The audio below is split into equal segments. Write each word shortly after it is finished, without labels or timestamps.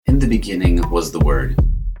the beginning was the Word.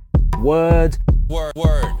 Word. Word.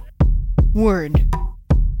 Word. Word.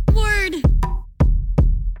 Word.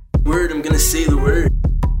 Word, I'm gonna say the word.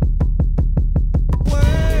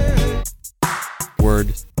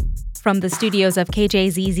 Word. From the studios of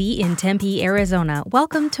KJZZ in Tempe, Arizona,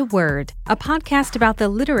 welcome to Word, a podcast about the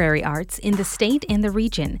literary arts in the state and the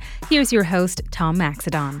region. Here's your host, Tom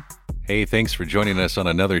Maxedon. Hey, thanks for joining us on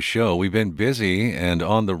another show. We've been busy and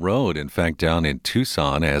on the road, in fact, down in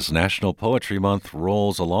Tucson as National Poetry Month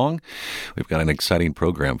rolls along. We've got an exciting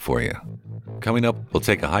program for you. Coming up, we'll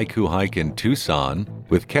take a haiku hike in Tucson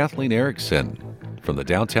with Kathleen Erickson from the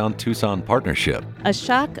Downtown Tucson Partnership. A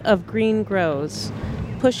shock of green grows,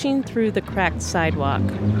 pushing through the cracked sidewalk.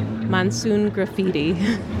 Monsoon graffiti.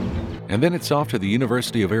 And then it's off to the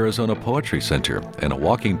University of Arizona Poetry Center and a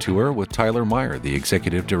walking tour with Tyler Meyer, the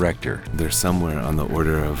executive director. There's somewhere on the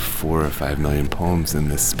order of 4 or 5 million poems in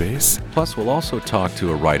this space. Plus, we'll also talk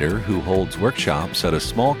to a writer who holds workshops at a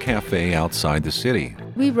small cafe outside the city.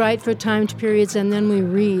 We write for timed periods and then we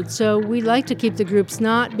read, so we like to keep the groups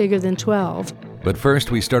not bigger than 12. But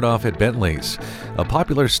first, we start off at Bentley's, a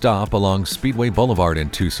popular stop along Speedway Boulevard in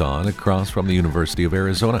Tucson across from the University of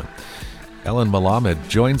Arizona. Ellen Malamed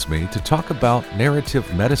joins me to talk about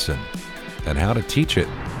narrative medicine and how to teach it.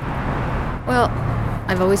 Well,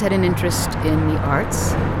 I've always had an interest in the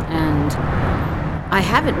arts, and I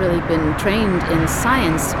haven't really been trained in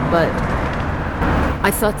science, but I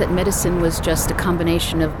thought that medicine was just a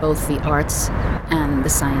combination of both the arts and the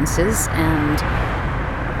sciences, and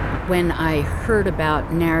when I heard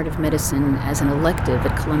about narrative medicine as an elective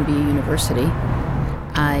at Columbia University,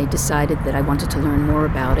 I decided that I wanted to learn more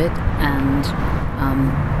about it, and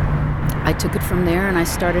I took it from there, and I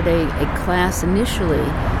started a class initially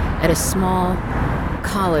at a small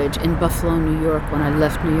college in Buffalo, New York, when I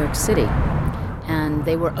left New York City. And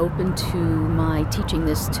they were open to my teaching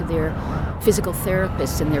this to their physical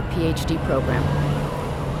therapists in their PhD program.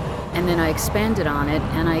 And then I expanded on it,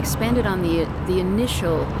 and I expanded on the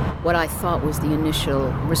initial, what I thought was the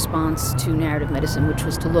initial response to narrative medicine, which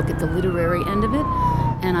was to look at the literary end of it.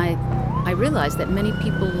 And I realized that many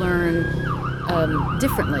people learn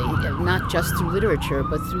differently, not just through literature,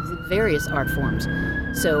 but through the various art forms.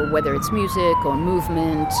 So whether it's music or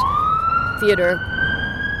movement, theater,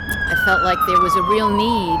 I felt like there was a real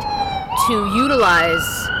need to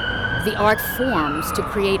utilize the art forms to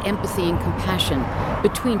create empathy and compassion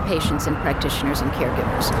between patients and practitioners and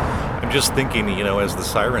caregivers. I'm just thinking, as the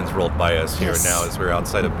sirens rolled by us here now, as we're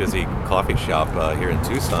outside a busy coffee shop here in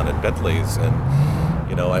Tucson at Bentley's, and,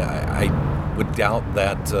 I would doubt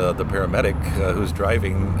that the paramedic who's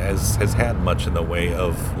driving has had much in the way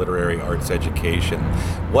of literary arts education.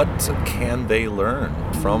 What can they learn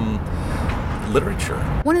from literature?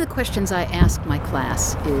 One of the questions I ask my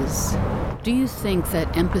class is, do you think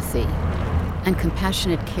that empathy and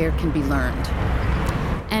compassionate care can be learned?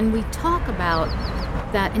 And we talk about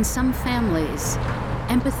that in some families,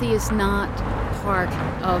 empathy is not part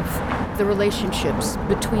of the relationships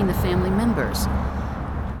between the family members.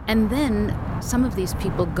 And then some of these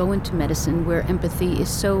people go into medicine where empathy is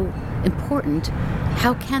so important.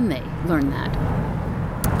 How can they learn that?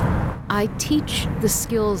 I teach the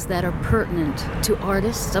skills that are pertinent to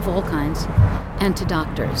artists of all kinds and to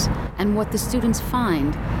doctors. And what the students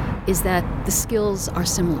find is that the skills are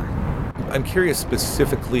similar. I'm curious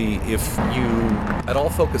specifically if you at all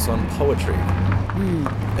focus on poetry.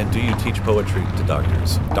 And do you teach poetry to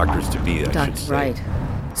doctors? Doctors to be, I should say. Right.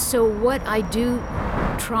 So what I do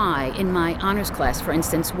try in my honors class, for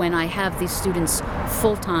instance, when I have these students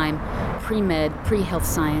full-time, pre-med, pre-health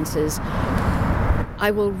sciences,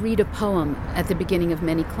 I will read a poem at the beginning of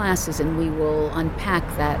many classes, and we will unpack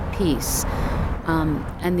that piece.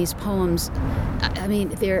 And these poems,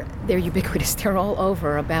 they're ubiquitous. They're all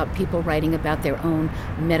over about people writing about their own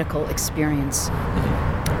medical experience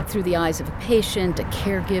through the eyes of a patient, a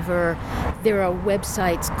caregiver. There are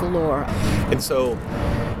websites galore. And so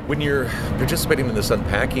when you're participating in this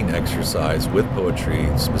unpacking exercise with poetry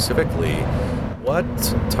specifically, what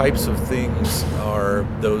types of things are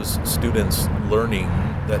those students learning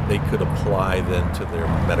that they could apply then to their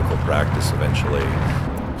medical practice eventually?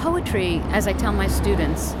 Poetry, as I tell my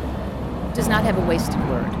students, does not have a wasted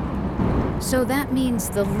word. So that means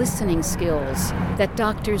the listening skills that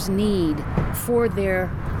doctors need for their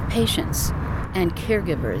patients and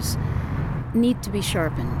caregivers need to be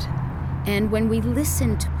sharpened. And when we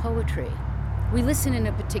listen to poetry, we listen in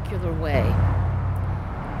a particular way.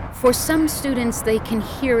 For some students, they can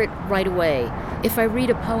hear it right away. If I read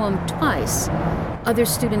a poem twice, other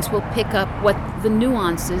students will pick up what the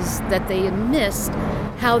nuances that they had missed,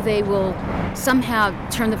 how they will somehow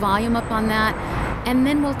turn the volume up on that, And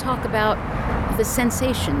then we'll talk about the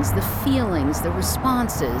sensations, the feelings, the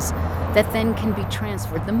responses that then can be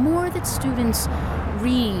transferred. The more that students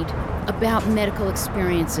read about medical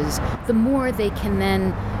experiences, the more they can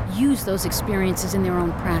then use those experiences in their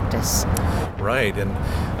own practice. Right, and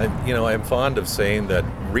I'm fond of saying that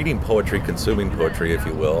reading poetry, consuming poetry, if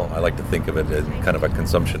you will, I like to think of it as kind of a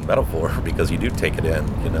consumption metaphor because you do take it in,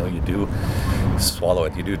 you do swallow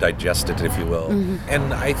it, you do digest it, if you will. Mm-hmm.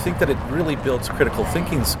 And I think that it really builds critical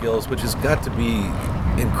thinking skills, which has got to be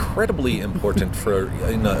incredibly important for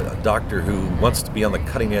a doctor who wants to be on the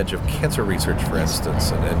cutting edge of cancer research, for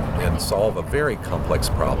instance, and solve a very complex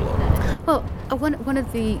problem. Well, one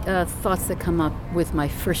of the thoughts that come up with my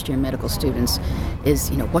first-year medical students is,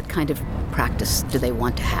 what kind of practice do they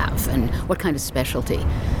want to have and what kind of specialty?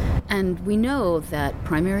 And we know that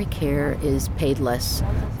primary care is paid less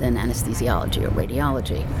than anesthesiology or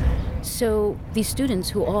radiology. So these students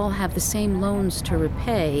who all have the same loans to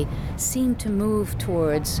repay seem to move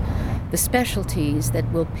towards the specialties that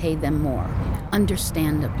will pay them more,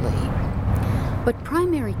 understandably. But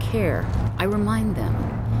primary care, I remind them,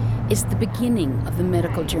 is the beginning of the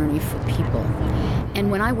medical journey for people. And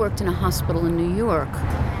when I worked in a hospital in New York,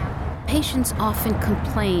 patients often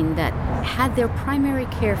complain that had their primary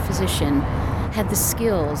care physician had the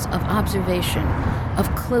skills of observation,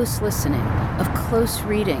 of close listening, of close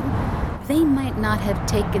reading, they might not have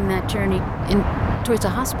taken that journey towards a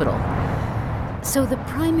hospital. So the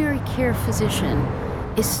primary care physician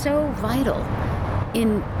is so vital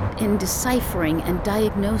in deciphering and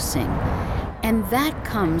diagnosing. And that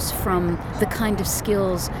comes from the kind of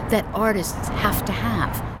skills that artists have to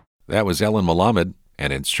have. That was Ellen Melamed,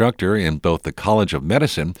 an instructor in both the College of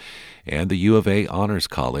Medicine and the U of A Honors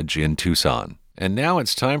College in Tucson. And now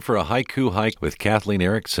it's time for a haiku hike with Kathleen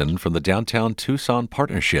Erickson from the Downtown Tucson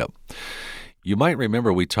Partnership. You might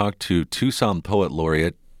remember we talked to Tucson Poet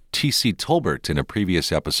Laureate T.C. Tolbert in a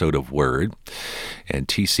previous episode of Word, and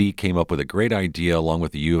T.C. came up with a great idea along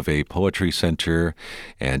with the U of A Poetry Center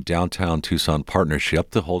and Downtown Tucson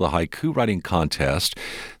Partnership to hold a haiku writing contest.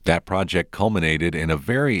 That project culminated in a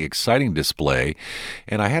very exciting display,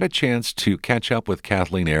 and I had a chance to catch up with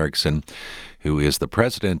Kathleen Erickson, who is the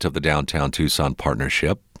president of the Downtown Tucson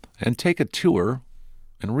Partnership, and take a tour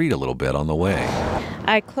and read a little bit on the way.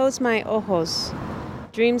 I close my ojos.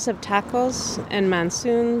 Dreams of tacos and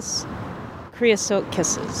monsoons, creosote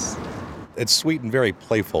kisses. It's sweet and very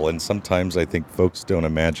playful, and sometimes I think folks don't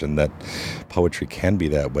imagine that poetry can be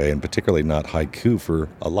that way, and particularly not haiku. For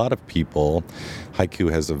a lot of people,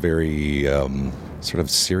 haiku has a very sort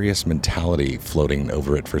of serious mentality floating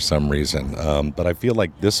over it for some reason. But I feel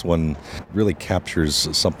like this one really captures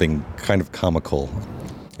something kind of comical.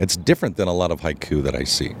 It's different than a lot of haiku that I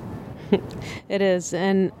see. It is,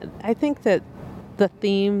 and I think that the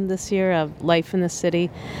theme this year of life in the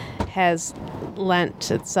city has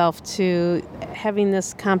lent itself to having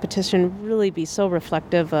this competition really be so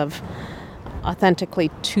reflective of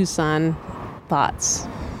authentically Tucson thoughts.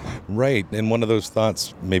 Right, and one of those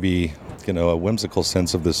thoughts, maybe, a whimsical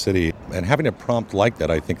sense of the city. And having a prompt like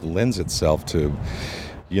that, I think, lends itself to,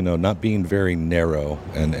 not being very narrow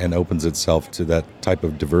and opens itself to that type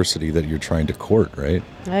of diversity that you're trying to court, right?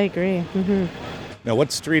 I agree. Mm-hmm. Now,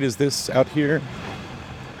 what street is this out here?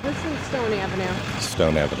 This is Stone Avenue.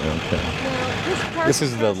 Stone Avenue, okay. Now, this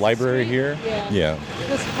is the library here? Yeah.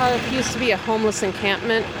 This park used to be a homeless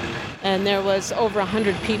encampment, and there was over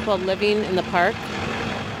 100 people living in the park.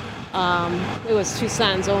 It was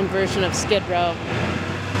Tucson's own version of Skid Row.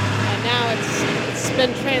 And now it's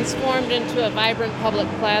been transformed into a vibrant public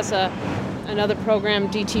plaza. Another program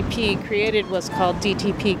DTP created was called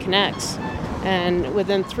DTP Connects. And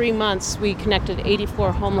within 3 months, we connected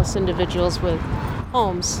 84 homeless individuals with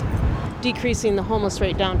homes, decreasing the homeless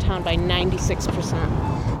rate downtown by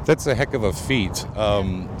 96%. That's a heck of a feat.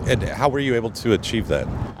 And how were you able to achieve that?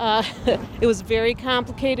 It was very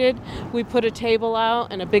complicated. We put a table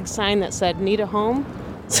out and a big sign that said, "Need a home?"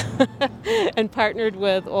 and partnered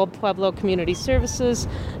with Old Pueblo Community Services,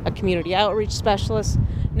 a community outreach specialist.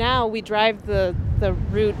 Now we drive the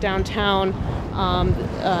route downtown,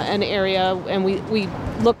 an area, and we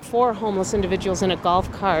look for homeless individuals in a golf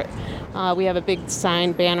cart. We have a big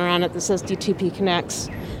sign banner on it that says DTP Connects,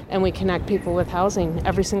 and we connect people with housing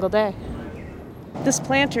every single day. This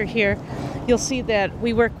planter here, you'll see that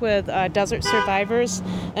we work with desert survivors,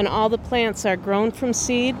 and all the plants are grown from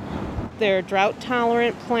seed. They're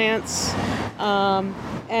drought-tolerant plants,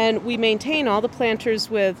 and we maintain all the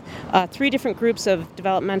planters with 3 different groups of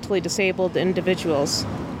developmentally disabled individuals.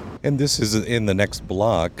 And this is in the next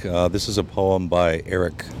block. This is a poem by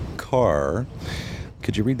Eric Carr.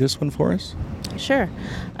 Could you read this one for us? Sure.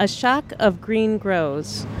 A shock of green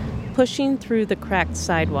grows, pushing through the cracked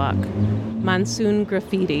sidewalk. Monsoon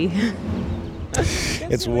graffiti.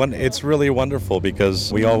 It's really wonderful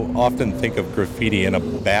because we all often think of graffiti in a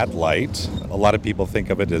bad light. A lot of people think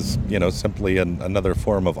of it as, simply another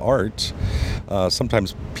form of art.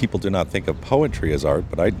 Sometimes people do not think of poetry as art,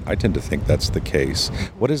 but I tend to think that's the case.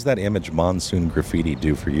 What does that image, monsoon graffiti,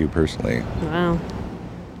 do for you personally? Wow.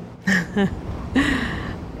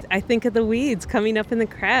 I think of the weeds coming up in the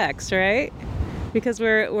cracks, right? Because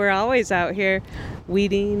we're always out here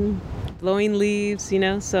weeding, blowing leaves,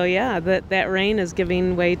 so yeah, that rain is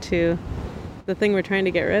giving way to the thing we're trying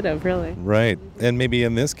to get rid of, really. Right. And maybe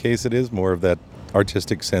in this case it is more of that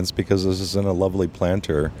artistic sense because this is in a lovely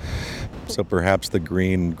planter. So perhaps the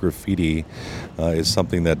green graffiti is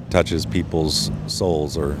something that touches people's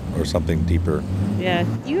souls or something deeper. Yeah,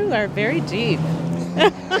 you are very deep.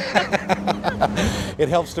 It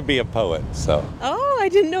helps to be a poet, so. Oh, I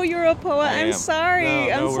didn't know you were a poet. I'm sorry.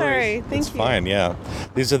 No I'm sorry. Thank you. It's fine, yeah.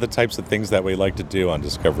 These are the types of things that we like to do on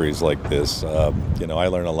discoveries like this. I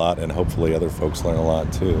learn a lot, and hopefully other folks learn a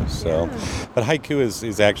lot too. So, yeah. But haiku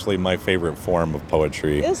is actually my favorite form of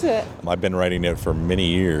poetry. Is it? I've been writing it for many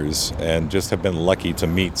years, and just have been lucky to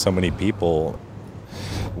meet so many people.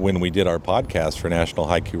 When we did our podcast for National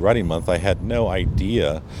Haiku Writing Month, I had no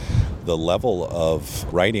idea the level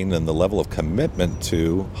of writing and the level of commitment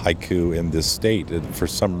to haiku in this state. And for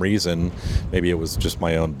some reason, maybe it was just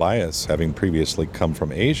my own bias, having previously come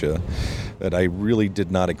from Asia, that I really did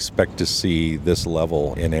not expect to see this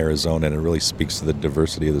level in Arizona, and it really speaks to the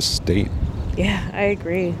diversity of the state. Yeah, I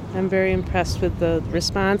agree. I'm very impressed with the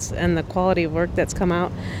response and the quality of work that's come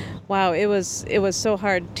out. Wow, it was so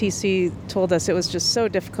hard. TC told us it was just so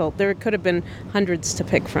difficult. There could have been hundreds to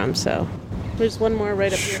pick from, so. There's one more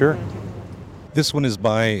right up here. Sure. This one is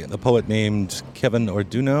by a poet named Kevin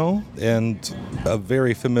Orduno, and a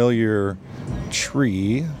very familiar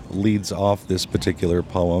tree leads off this particular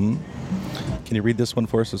poem. Can you read this one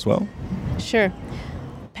for us as well? Sure.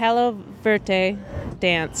 Palo Verde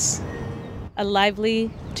dance, a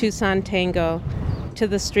lively Tucson tango to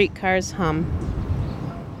the streetcar's hum.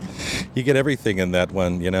 You get everything in that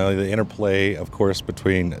one, the interplay, of course,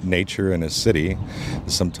 between nature and a city.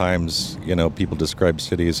 Sometimes, people describe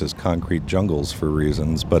cities as concrete jungles for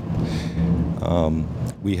reasons, but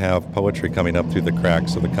we have poetry coming up through the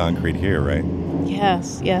cracks of the concrete here, right?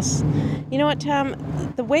 Yes. You know what, Tom?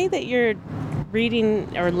 The way that you're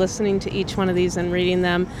reading or listening to each one of these and reading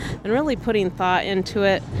them and really putting thought into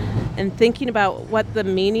it and thinking about what the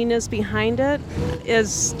meaning is behind it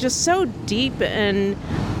is just so deep, and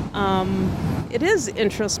it is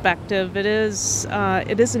introspective, it is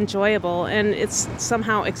enjoyable, and it's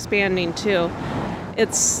somehow expanding too.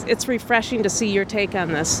 It's refreshing to see your take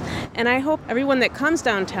on this, and I hope everyone that comes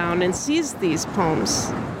downtown and sees these poems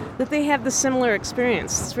that they have the similar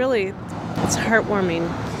experience. It's heartwarming.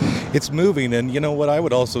 It's moving, and what I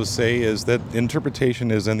would also say is that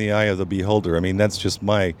interpretation is in the eye of the beholder. I mean, that's just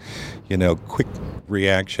my, quick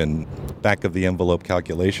reaction, back of the envelope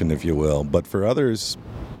calculation, if you will. But for others,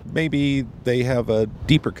 maybe they have a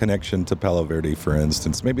deeper connection to Palo Verde, for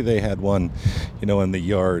instance. Maybe they had one, in the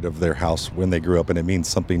yard of their house when they grew up, and it means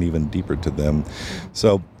something even deeper to them.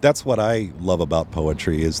 So that's what I love about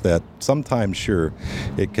poetry, is that sometimes, sure,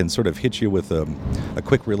 it can sort of hit you with a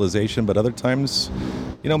quick realization, but other times,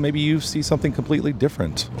 maybe you see something completely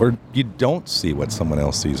different, or you don't see what someone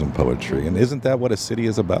else sees in poetry. And isn't that what a city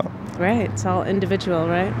is about? Right. It's all individual,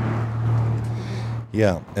 right?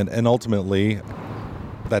 Yeah. And ultimately,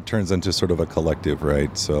 that turns into sort of a collective,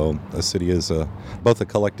 right? So a city is both a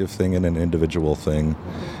collective thing and an individual thing.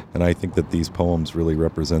 And I think that these poems really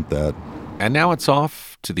represent that. And now it's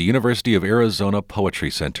off to the University of Arizona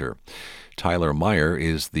Poetry Center. Tyler Meyer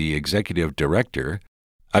is the executive director.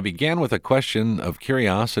 I began with a question of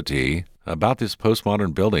curiosity about this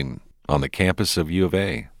postmodern building on the campus of U of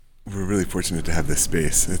A. We're really fortunate to have this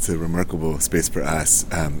space. It's a remarkable space for us.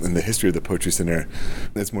 And the history of the Poetry Center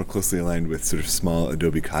is more closely aligned with sort of small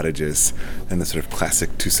adobe cottages and the sort of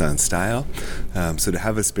classic Tucson style. So to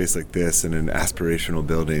have a space like this in an aspirational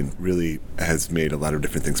building really has made a lot of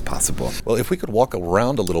different things possible. Well, if we could walk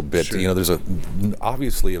around a little bit, Sure. There's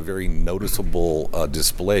obviously a very noticeable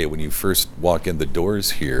display when you first walk in the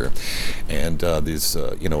doors here. And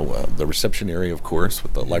the reception area, of course,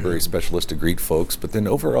 with the library specialist to greet folks. But then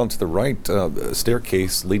over on to the right, a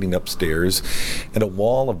staircase leading upstairs, and a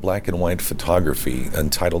wall of black and white photography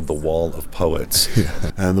entitled The Wall of Poets.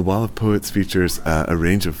 And the Wall of Poets features a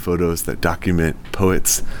range of photos that document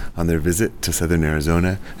poets on their visit to southern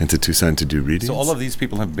Arizona and to Tucson to do readings. So all of these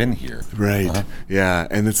people have been here. Right. Yeah,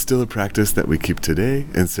 and it's still a practice that we keep today.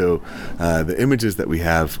 And so the images that we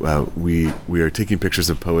have, we are taking pictures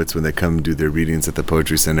of poets when they come do their readings at the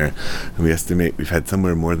Poetry Center. And we estimate we've had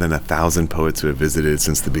somewhere more than 1,000 poets who have visited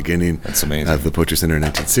since the beginning of the Poetry Center in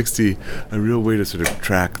 1960. A real way to sort of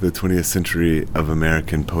track the 20th century of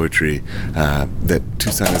American poetry, that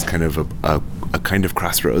Tucson is kind of a kind of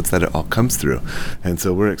crossroads that it all comes through. And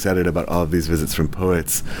so we're excited about all of these visits from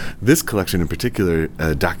poets. This collection in particular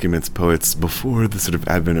documents poets before the sort of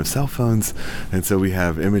advent of cell phones. And so we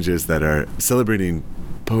have images that are celebrating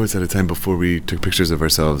poets at a time before we took pictures of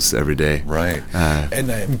ourselves every day. Right. And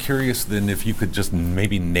I'm curious then if you could just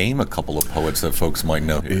maybe name a couple of poets that folks might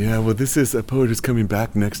know here. Yeah, well, this is a poet who's coming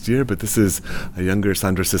back next year, but this is a younger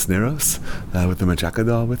Sandra Cisneros with the Machaca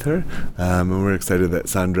doll with her. And we're excited that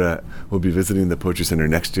Sandra will be visiting the Poetry Center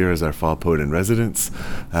next year as our fall poet in residence.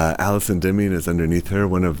 Allison Deming is underneath her,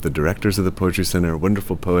 one of the directors of the Poetry Center, a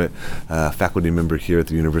wonderful poet, faculty member here at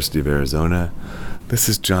the University of Arizona. This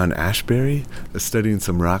is John Ashbery, studying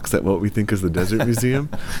some rocks at what we think is the Desert Museum,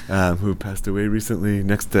 who passed away recently.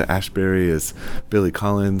 Next to Ashbery is Billy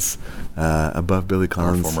Collins. Above Billy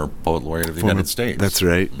Collins, our former poet laureate of the United States. That's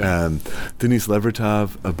right. Denise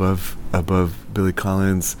Levertov above Billy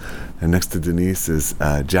Collins, and next to Denise is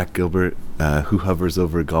Jack Gilbert, who hovers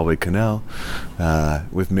over Galway Canal,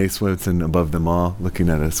 with Mae Swenson above them all, looking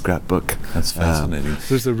at a scrapbook. That's fascinating. So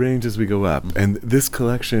there's a range as we go up, and this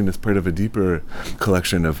collection is part of a deeper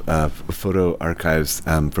collection of photo archives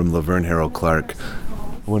from Laverne Harold Clark,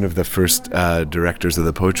 one of the first directors of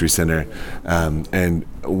the Poetry Center. And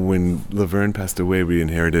when Laverne passed away, we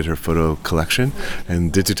inherited her photo collection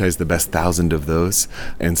and digitized the best 1,000 of those.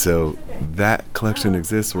 And so that collection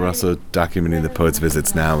exists. We're also documenting the poets'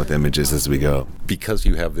 visits now with images as we go. Because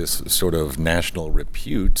you have this sort of national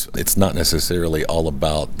repute, it's not necessarily all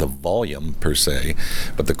about the volume per se,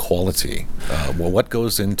 but the quality. Well, what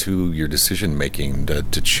goes into your decision making to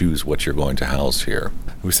choose what you're going to house here?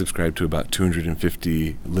 We subscribe to about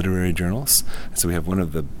 250 literary journals. So we have one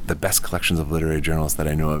of the best collections of literary journals that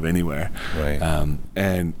I know of anywhere. Right.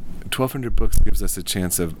 And 1,200 books gives us a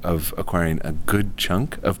chance of acquiring a good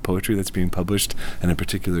chunk of poetry that's being published in a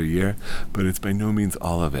particular year, but it's by no means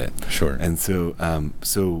all of it. Sure. And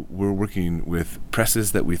so we're working with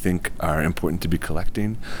presses that we think are important to be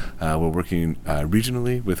collecting. We're working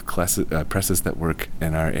regionally with presses that work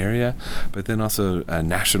in our area, but then also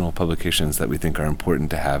national publications that we think are important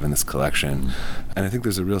to have in this collection. Mm-hmm. And I think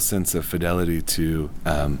there's a real sense of fidelity to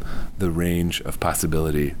the range of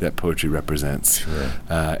possibility that poetry represents. Sure.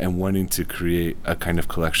 And wanting to create a kind of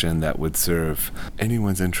collection that would serve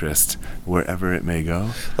anyone's interest wherever it may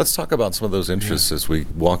go. Let's talk about some of those interests as we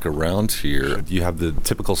walk around here. You have the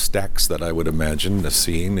typical stacks that I would imagine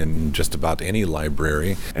seeing in just about any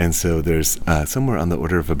library. And so there's somewhere on the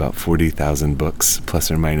order of about 40,000 books,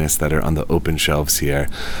 plus or minus, that are on the open shelves here.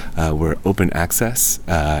 We're open access,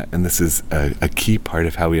 and this is a key part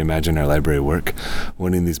of how we imagine our library work,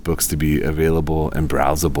 wanting these books to be available and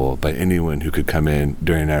browsable by anyone who could come in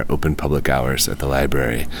during our open public hours at the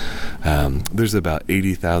library. There's about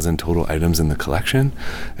 80,000 total items in the collection,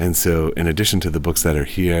 and so in addition to the books that are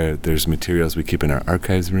here, there's materials we keep in our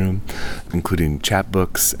archives room, including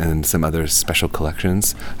chapbooks and some other special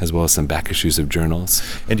collections, as well as some back issues of journals.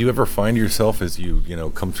 And do you ever find yourself as you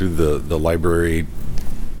come through the library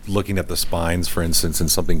looking at the spines, for instance,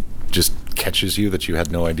 and something just catches you that you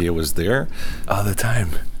had no idea was there? All the time.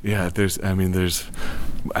 Yeah,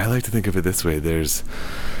 I like to think of it this way. There's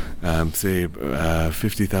say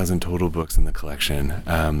 50,000 total books in the collection,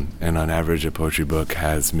 and on average a poetry book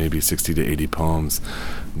has maybe 60 to 80 poems.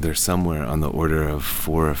 There's somewhere on the order of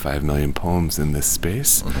 4 or 5 million poems in this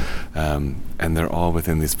space, and they're all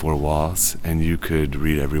within these 4 walls, and you could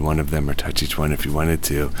read every one of them or touch each one if you wanted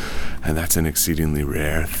to, and that's an exceedingly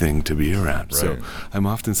rare thing to be around. Right. So I'm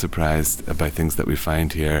often surprised by things that we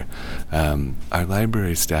find here. Our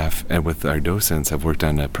library staff and with our docents have worked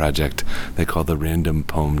on a project they call the Random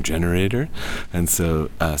Poem Generator, and so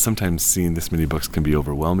sometimes seeing this many books can be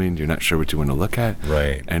overwhelming. You're not sure what you want to look at,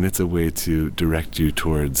 right? And it's a way to direct you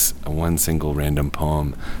towards one single random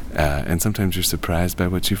poem, and sometimes you're surprised by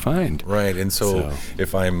what you find. Right. And so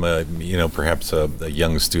if I'm perhaps a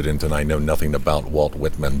young student and I know nothing about Walt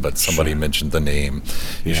Whitman, but somebody mentioned the name,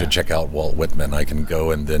 you should check out Walt Whitman, I can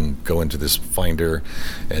go and then go into this finder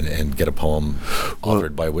and get a poem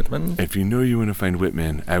authored by Whitman. If you know you want to find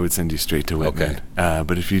Whitman, I would send you straight to Whitman. Okay.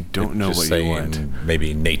 But if you you don't know just what you want.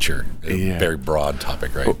 Maybe nature, a very broad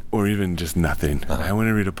topic, right? Or even just nothing. I want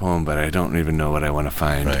to read a poem, but I don't even know what I want to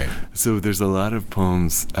find. Right. So there's a lot of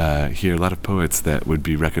poems here, a lot of poets that would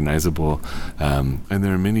be recognizable, and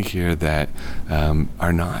there are many here that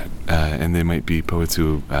are not, and they might be poets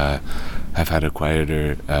who have had a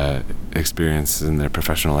quieter experience in their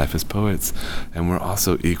professional life as poets, and we're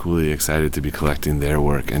also equally excited to be collecting their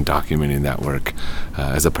work and documenting that work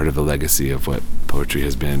as a part of the legacy of what poetry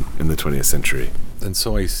has been in the 20th century. And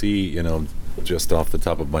so I see, just off the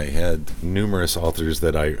top of my head, numerous authors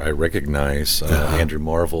that I recognize. Andrew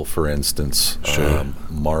Marvell, for instance, Sure.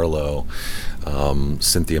 Marlowe,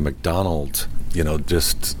 Cynthia MacDonald.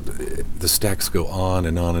 Just the stacks go on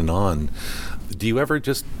and on and on. Do you ever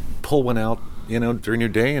just pull one out, during your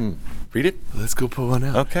day and read it? Let's go pull one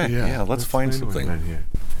out. Okay, yeah, let's find something. One here.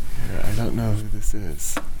 I don't know who this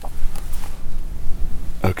is.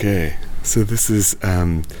 Okay, so this is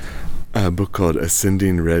a book called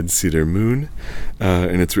Ascending Red Cedar Moon,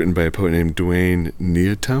 and it's written by a poet named Duane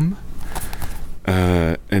Needham,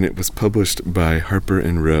 and it was published by Harper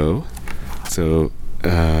and Row. So,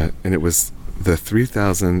 and it was the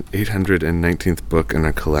 3,819th book in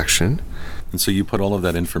our collection. And so you put all of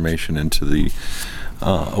that information into the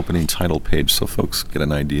opening title page, so folks get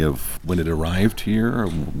an idea of when it arrived here, or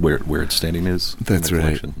where its standing is. That's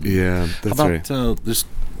right. Collection. Yeah, that's right. How about just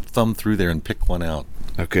thumb through there and pick one out?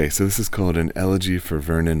 Okay, so this is called An Elegy for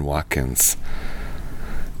Vernon Watkins.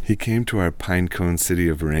 He came to our pine-cone city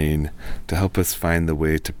of rain to help us find the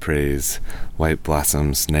way to praise white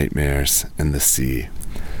blossoms, nightmares, and the sea.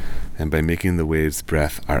 And by making the waves'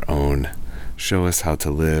 breath our own, show us how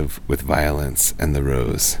to live with violence and the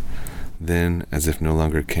rose. Then, as if no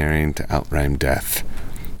longer caring to outrhyme death,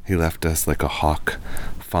 he left us like a hawk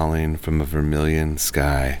falling from a vermilion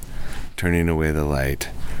sky, turning away the light,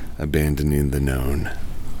 abandoning the known.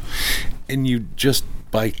 And you just,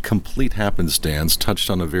 by complete happenstance,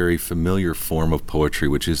 touched on a very familiar form of poetry,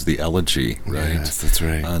 which is the elegy, right? Yes, that's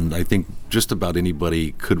right. And I think just about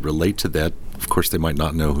anybody could relate to that. Of course, they might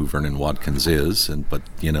not know who Vernon Watkins is, but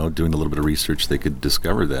doing a little bit of research, they could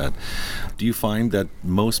discover that. Do you find that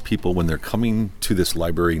most people, when they're coming to this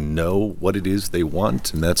library, know what it is they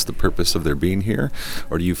want, and that's the purpose of their being here?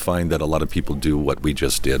 Or do you find that a lot of people do what we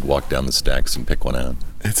just did, walk down the stacks and pick one out?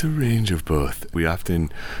 It's a range of both. We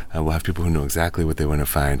often will have people who know exactly what they want to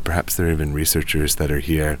find. Perhaps there are even researchers that are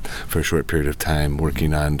here for a short period of time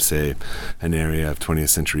working on, say, an area of 20th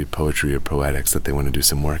century poetry or poetics that they want to do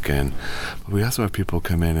some work in. But we also have people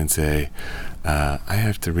come in and say, I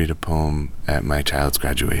have to read a poem at my child's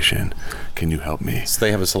graduation. Can you help me? So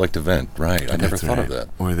they have a select event, right? I never thought of that.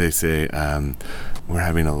 Or they say, we're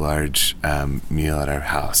having a large meal at our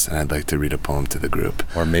house, and I'd like to read a poem to the group.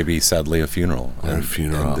 Or maybe, sadly, a funeral. Or a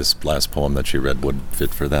funeral. And this last poem that you read would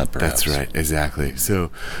fit for that, perhaps. That's right, exactly.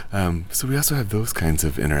 So we also have those kinds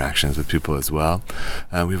of interactions with people as well.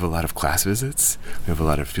 We have a lot of class visits. We have a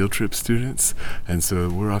lot of field trip students. And so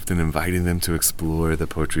we're often inviting them to explore the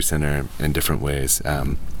Poetry Center in different ways.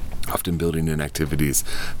 Often building in activities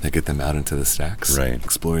that get them out into the stacks, right,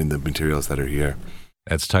 exploring the materials that are here.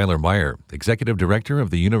 That's Tyler Meyer, Executive Director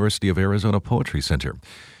of the University of Arizona Poetry Center.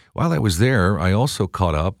 While I was there, I also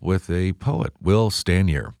caught up with a poet, Will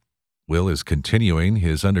Stanier. Will is continuing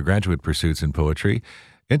his undergraduate pursuits in poetry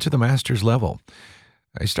into the master's level.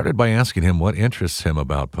 I started by asking him what interests him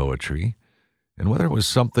about poetry and whether it was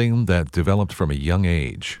something that developed from a young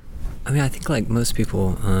age. I mean, I think like most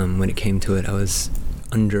people, when it came to it, I was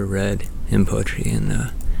underread in poetry,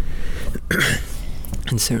 and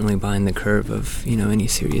and certainly behind the curve of any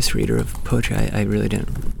serious reader of poetry. I really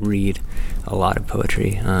didn't read a lot of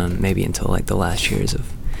poetry, maybe until like the last years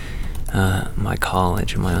of my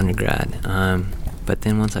college and my undergrad. But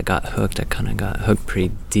then once I got hooked, I kind of got hooked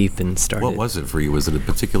pretty deep and started. What was it for you? Was it a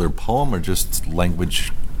particular poem or just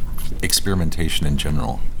language experimentation in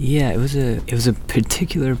general? Yeah, it was a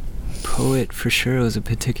particular poet for sure. It was a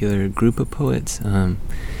particular group of poets,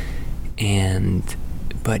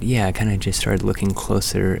 but yeah, I kind of just started looking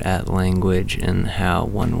closer at language and how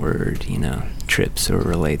one word, trips or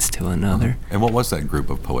relates to another. And what was that group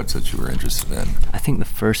of poets that you were interested in? I think the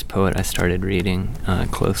first poet I started reading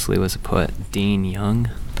closely was a poet, Dean Young,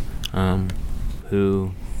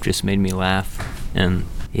 who just made me laugh, and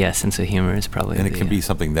yeah, sense of humor is probably. And it can be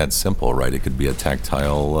something that simple, right? It could be a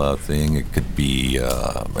tactile thing. It could be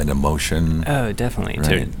an emotion. Oh, definitely.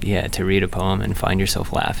 Right? To read a poem and find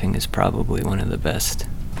yourself laughing is probably one of the best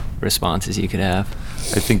responses you could have.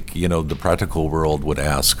 I think, the practical world would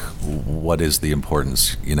ask, what is the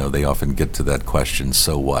importance? They often get to that question,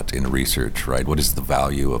 so what, in research, right? What is the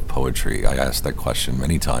value of poetry? I ask that question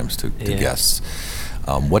many times to guests.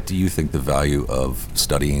 What do you think the value of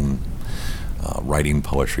studying, writing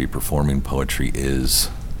poetry, performing poetry is?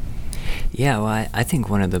 Yeah, well, I think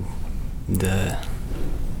one of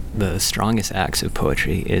the strongest acts of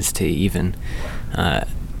poetry is to even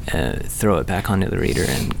throw it back onto the reader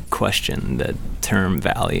and question the term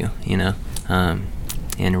value, and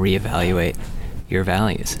reevaluate your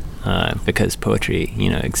values, because poetry,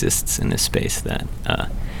 exists in a space that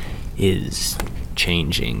is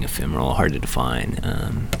changing, ephemeral, hard to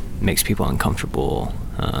define, makes people uncomfortable,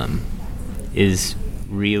 is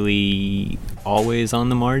really always on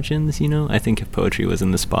the margins. I think if poetry was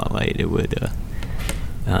in the spotlight, it would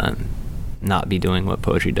not be doing what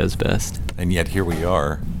poetry does best. And yet here we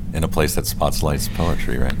are in a place that spotlights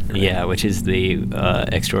poetry, right? Yeah, which is the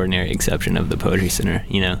extraordinary exception of the Poetry Center.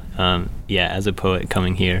 As a poet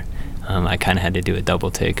coming here, I kind of had to do a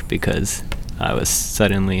double take because I was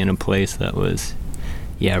suddenly in a place that was,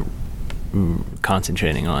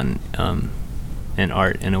 concentrating on an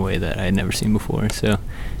art in a way that I had never seen before. So,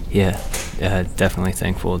 definitely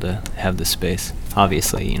thankful to have this space.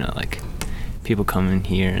 Obviously, people come in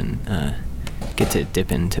here and get to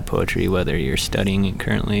dip into poetry, whether you're studying it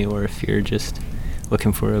currently or if you're just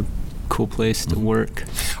looking for a cool place to work.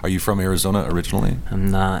 Are you from Arizona originally?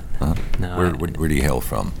 I'm not. No. Where do you hail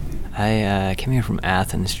from? I came here from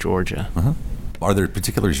Athens, Georgia. Are there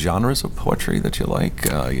particular genres of poetry that you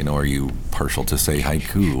like? Are you partial to, say,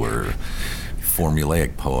 haiku or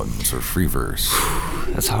formulaic poems or free verse?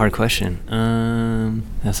 That's a hard question.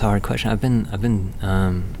 I've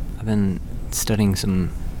been studying some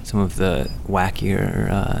of the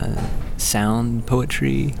wackier sound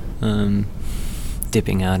poetry,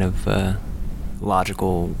 dipping out of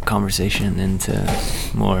logical conversation into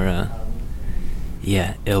more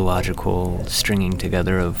illogical stringing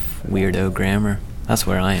together of weirdo grammar. That's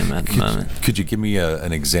where I am at the moment. Could you give me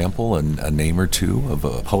an example, a name or two of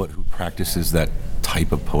a poet who practices that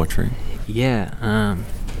type of poetry? Yeah.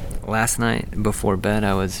 Last night before bed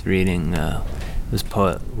I was reading this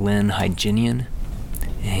poet Lynn Hygenian,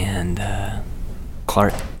 and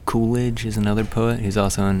Clark Coolidge is another poet who's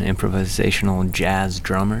also an improvisational jazz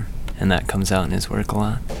drummer, and that comes out in his work a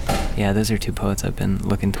lot. Yeah, those are two poets I've been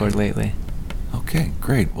looking toward lately. Okay,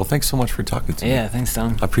 great. Well, thanks so much for talking to me. Yeah, thanks,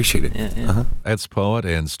 Tom. I appreciate it. Yeah. That's poet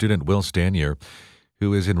and student Will Stanier,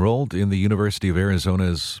 who is enrolled in the University of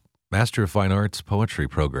Arizona's Master of Fine Arts Poetry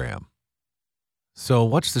program. So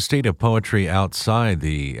what's the state of poetry outside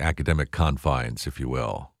the academic confines, if you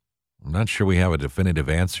will? I'm not sure we have a definitive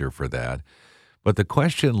answer for that, but the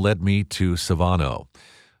question led me to Savano,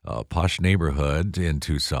 a posh neighborhood in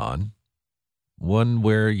Tucson, one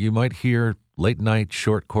where you might hear late-night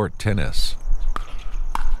short court tennis.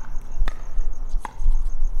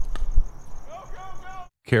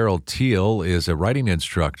 Carol Teal is a writing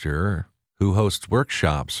instructor who hosts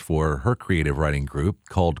workshops for her creative writing group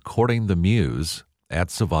called Courting the Muse at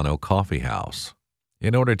Savano Coffee House.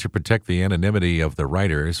 In order to protect the anonymity of the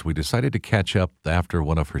writers, we decided to catch up after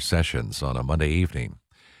one of her sessions on a Monday evening.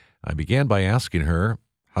 I began by asking her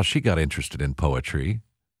how she got interested in poetry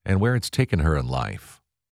and where it's taken her in life.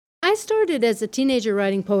 I started as a teenager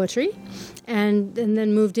writing poetry and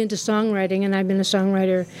then moved into songwriting, and I've been a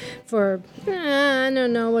songwriter for,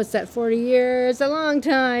 40 years? A long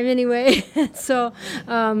time anyway. So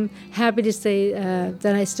happy to say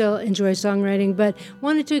that I still enjoy songwriting, but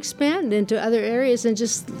wanted to expand into other areas and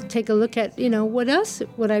just take a look at, what else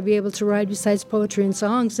would I be able to write besides poetry and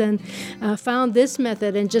songs, and found this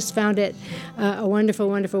method and just found it a wonderful,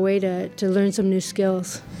 wonderful way to learn some new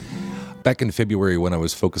skills. Back in February, when I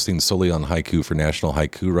was focusing solely on haiku for National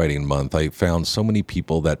Haiku Writing Month, I found so many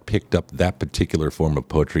people that picked up that particular form of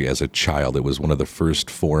poetry as a child. It was one of the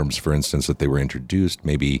first forms, for instance, that they were introduced.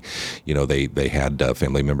 Maybe, they had a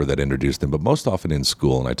family member that introduced them, but most often in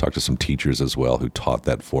school, and I talked to some teachers as well who taught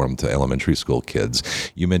that form to elementary school kids.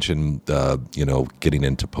 You mentioned, getting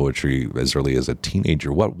into poetry as early as a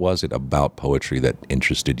teenager. What was it about poetry that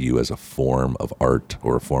interested you as a form of art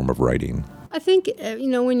or a form of writing? I think,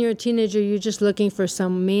 when you're a teenager, you're just looking for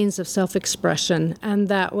some means of self-expression, and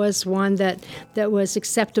that was one that was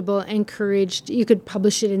acceptable, encouraged. You could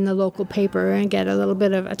publish it in the local paper and get a little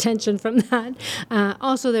bit of attention from that.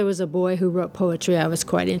 Also, there was a boy who wrote poetry. I was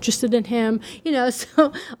quite interested in him,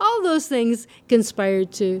 so all those things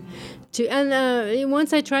conspired to and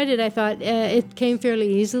once I tried it, I thought it came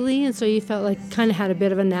fairly easily, and so you felt like kind of had a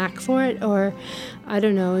bit of a knack for it, or I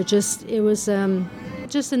don't know, it was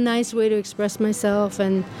just a nice way to express myself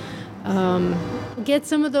and get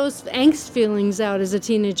some of those angst feelings out as a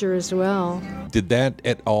teenager as well. Did that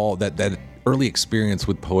at all, that early experience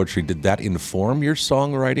with poetry, did that inform your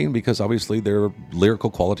songwriting? Because obviously there are lyrical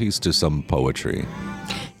qualities to some poetry.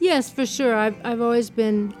 Yes, for sure. I've always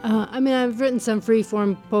been. I've written some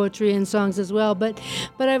free-form poetry and songs as well, but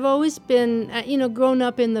I've always been, grown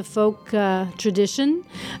up in the folk tradition.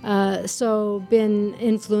 So been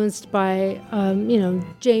influenced by,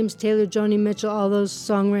 James Taylor, Joni Mitchell, all those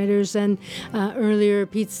songwriters, and earlier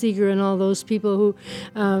Pete Seeger and all those people who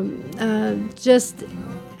just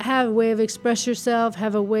have a way of express yourself,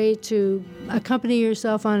 have a way to accompany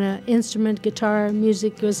yourself on an instrument, guitar,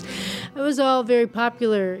 music. It was all very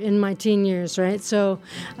popular in my teen years, right? So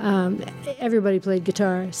everybody played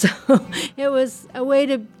guitar. So it was a way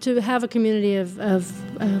to have a community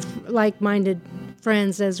of like-minded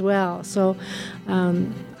friends as well. So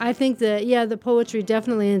I think that, the poetry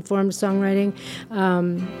definitely informed songwriting.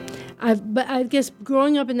 But I guess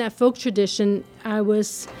growing up in that folk tradition, I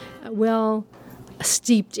was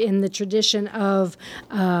steeped in the tradition of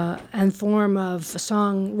and form of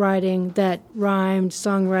songwriting that rhymed,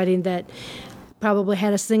 songwriting that probably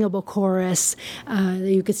had a singable chorus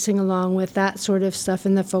that you could sing along with, that sort of stuff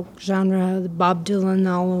in the folk genre, Bob Dylan,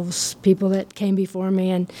 all those people that came before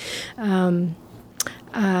me, and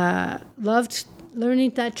loved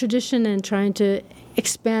learning that tradition and trying to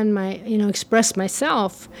expand express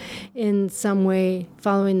myself in some way,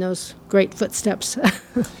 following those great footsteps.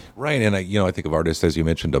 Right, and I think of artists, as you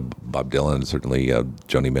mentioned, Bob Dylan, certainly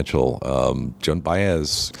Joni Mitchell, Joan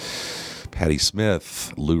Baez, Patti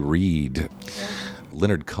Smith, Lou Reed,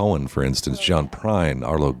 Leonard Cohen, for instance, John Prine,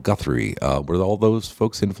 Arlo Guthrie. Were all those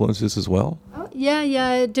folks influences as well? Yeah.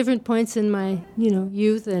 At different points in my,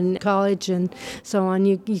 youth and college and so on,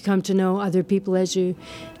 you come to know other people as you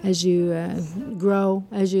grow,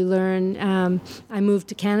 as you learn. I moved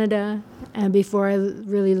to Canada before I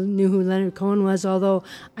really knew who Leonard Cohen was, although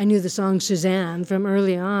I knew the song Suzanne from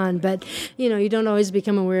early on. But, you don't always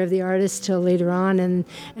become aware of the artist till later on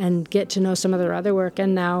and get to know some of their other work.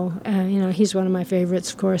 And now, he's one of my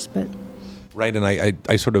favorites, of course, but... Right, and I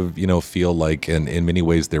sort of, feel like in many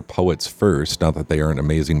ways they're poets first, not that they aren't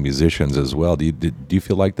amazing musicians as well. Do you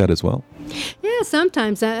feel like that as well? Yeah,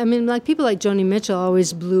 sometimes. Like people like Joni Mitchell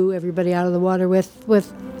always blew everybody out of the water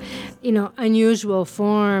with unusual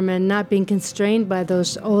form and not being constrained by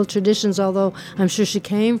those old traditions, although I'm sure she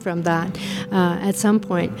came from that at some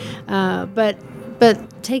point. But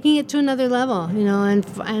taking it to another level,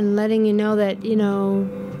 and letting you know that,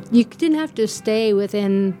 you didn't have to stay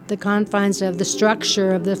within the confines of the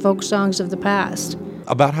structure of the folk songs of the past.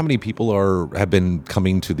 About how many people have been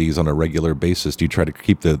coming to these on a regular basis? Do you try to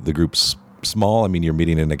keep the groups small? You're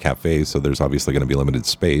meeting in a cafe, so there's obviously going to be limited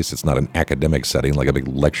space. It's not an academic setting like a big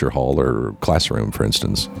lecture hall or classroom, for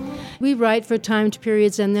instance. We write for timed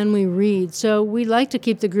periods and then we read. So we like to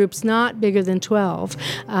keep the groups not bigger than 12.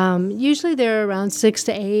 Usually they're around 6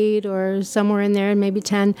 to 8 or somewhere in there, maybe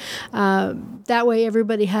 10. That way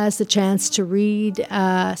everybody has the chance to read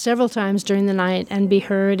several times during the night and be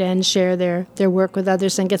heard and share their work with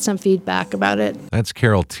others and get some feedback about it. That's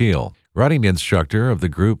Carol Teal, writing instructor of the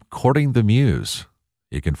group Courting the Muse.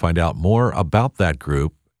 You can find out more about that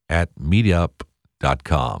group at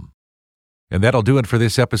meetup.com. And that'll do it for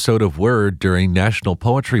this episode of Word during National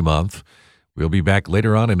Poetry Month. We'll be back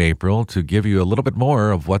later on in April to give you a little bit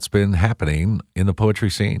more of what's been happening in the poetry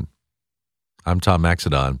scene. I'm Tom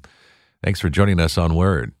Maxedon. Thanks for joining us on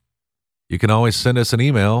Word. You can always send us an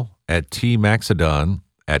email at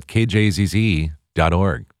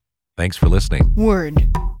tmaxedon@kjzz.org. Thanks for listening.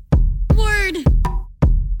 Word.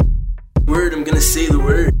 Word, I'm gonna say the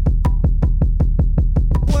word.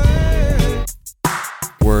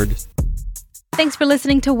 Word. Thanks for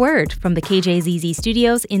listening to Word from the KJZZ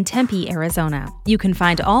studios in Tempe, Arizona. You can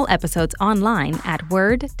find all episodes online at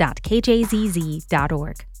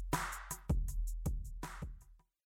word.kjzz.org.